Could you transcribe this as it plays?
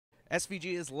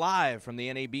SVG is live from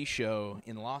the NAB Show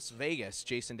in Las Vegas.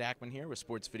 Jason Dachman here with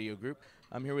Sports Video Group.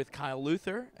 I'm here with Kyle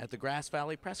Luther at the Grass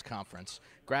Valley Press Conference.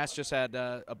 Grass just had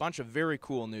a bunch of very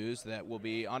cool news that will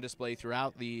be on display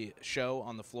throughout the show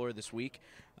on the floor this week.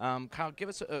 Kyle, give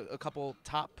us a couple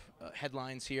top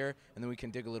headlines here, and then we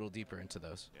can dig a little deeper into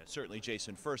those. Yeah, certainly,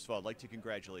 Jason. First of all, I'd like to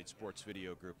congratulate Sports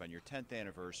Video Group on your 10th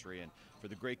anniversary and for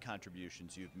the great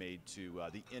contributions you've made to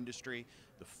the industry,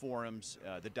 the forums,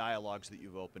 the dialogues that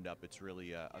you've opened up. It's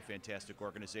really a fantastic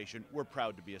organization. We're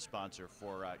proud to be a sponsor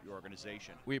for your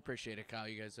organization. We appreciate it, Kyle.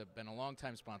 You guys have been a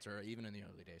long-time sponsor, even in the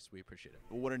early days. We appreciate it.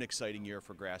 Well, what an exciting year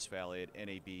for Grass Valley at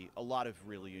NAB. A lot of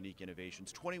really unique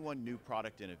innovations. 21 new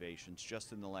product innovations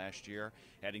just in the last year,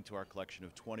 adding to our collection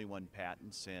of 21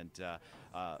 patents and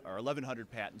our 1,100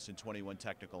 patents and 21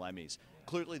 technical Emmys.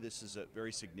 Clearly, this is a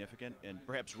very significant and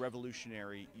perhaps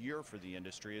revolutionary year for the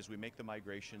industry as we make the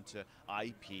migration to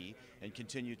IP and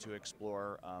continue to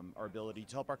explore our ability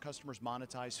to help our customers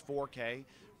monetize 4K,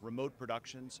 remote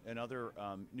productions, and other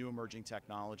new emerging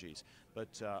technologies.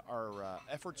 But our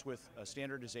efforts with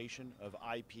standardization of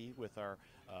IP with our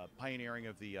pioneering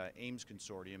of the AIMS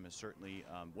Consortium is certainly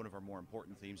one of our more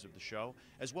important themes of the show,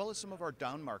 as well as some of our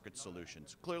down-market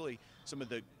solutions. Clearly, some of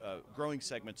the growing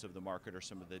segments of the market are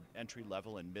some of the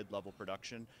entry-level and mid-level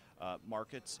production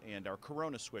markets, and our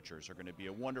Korona switchers are going to be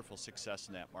a wonderful success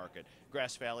in that market.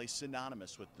 Grass Valley,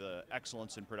 synonymous with the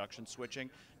excellence in production switching.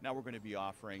 Now we're going to be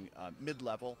offering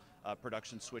mid-level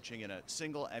production switching in a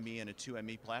single ME and a 2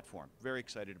 ME platform. Very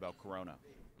excited about Korona.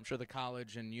 I'm sure the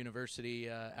college and university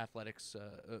athletics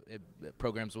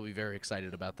programs will be very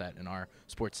excited about that in our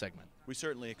sports segment. We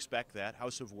certainly expect that.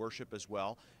 House of Worship as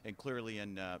well, and clearly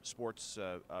in sports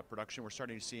production, we're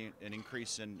starting to see an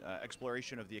increase in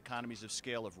exploration of the economies of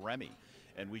scale of REMI.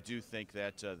 And we do think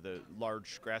that the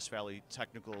large Grass Valley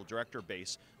technical director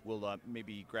base will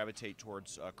maybe gravitate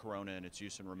towards Korona and its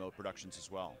use in remote productions as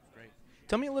well. Great.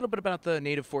 Tell me a little bit about the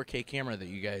native 4K camera that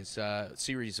you guys,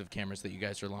 series of cameras that you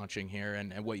guys are launching here,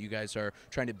 and what you guys are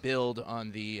trying to build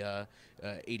on the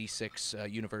 86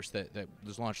 universe that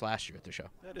was launched last year at the show.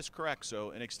 That is correct.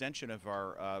 So an extension of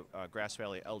our Grass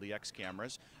Valley LDX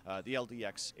cameras, the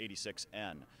LDX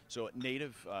 86N. So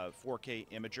native 4K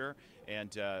imager,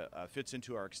 and fits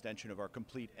into our extension of our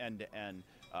complete end-to-end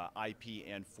IP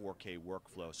and 4K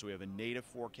workflow. So we have a native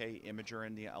 4K imager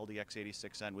in the LDX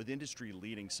 86N with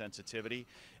industry-leading sensitivity,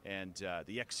 and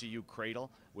the XCU cradle,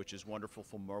 which is wonderful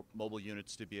for mobile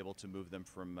units to be able to move them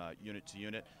from unit to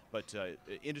unit, but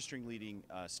industry-leading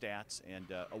stats and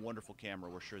a wonderful camera.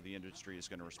 We're sure the industry is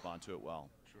going to respond to it well.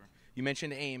 Sure. You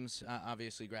mentioned AIMS.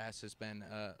 Obviously, Grass has been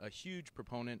a huge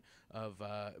proponent of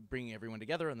bringing everyone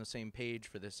together on the same page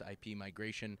for this IP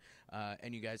migration,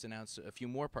 and you guys announced a few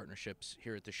more partnerships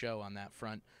here at the show on that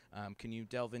front. Can you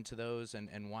delve into those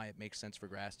and why it makes sense for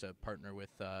Grass to partner with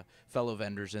fellow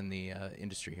vendors in the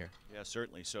industry here? Yeah,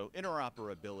 certainly. So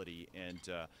interoperability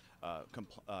and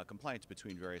compliance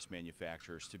between various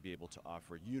manufacturers to be able to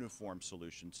offer uniform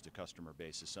solutions to customer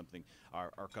base is something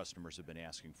our customers have been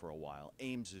asking for a while.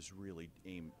 AIMS is really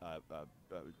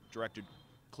directed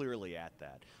clearly at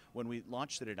that. When we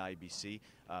launched it at IBC,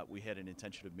 we had an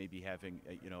intention of maybe having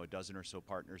a dozen or so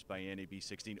partners by NAB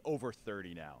 16, over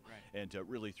 30 now, right. And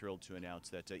really thrilled to announce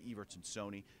that Evertz and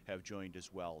Sony have joined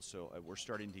as well. So we're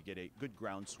starting to get a good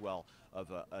groundswell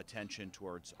of attention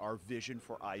towards our vision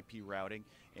for IP routing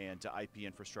and IP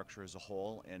infrastructure as a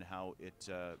whole, and how its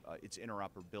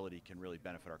interoperability can really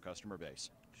benefit our customer base.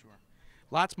 Sure.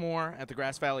 Lots more at the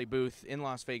Grass Valley booth in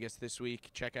Las Vegas this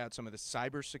week. Check out some of the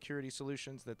cybersecurity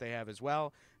solutions that they have as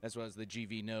well as the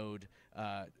GV Node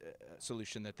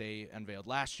solution that they unveiled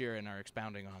last year and are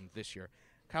expounding on this year.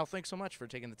 Kyle, thanks so much for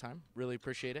taking the time. Really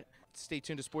appreciate it. Stay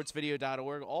tuned to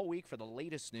sportsvideo.org all week for the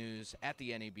latest news at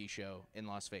the NAB Show in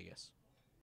Las Vegas.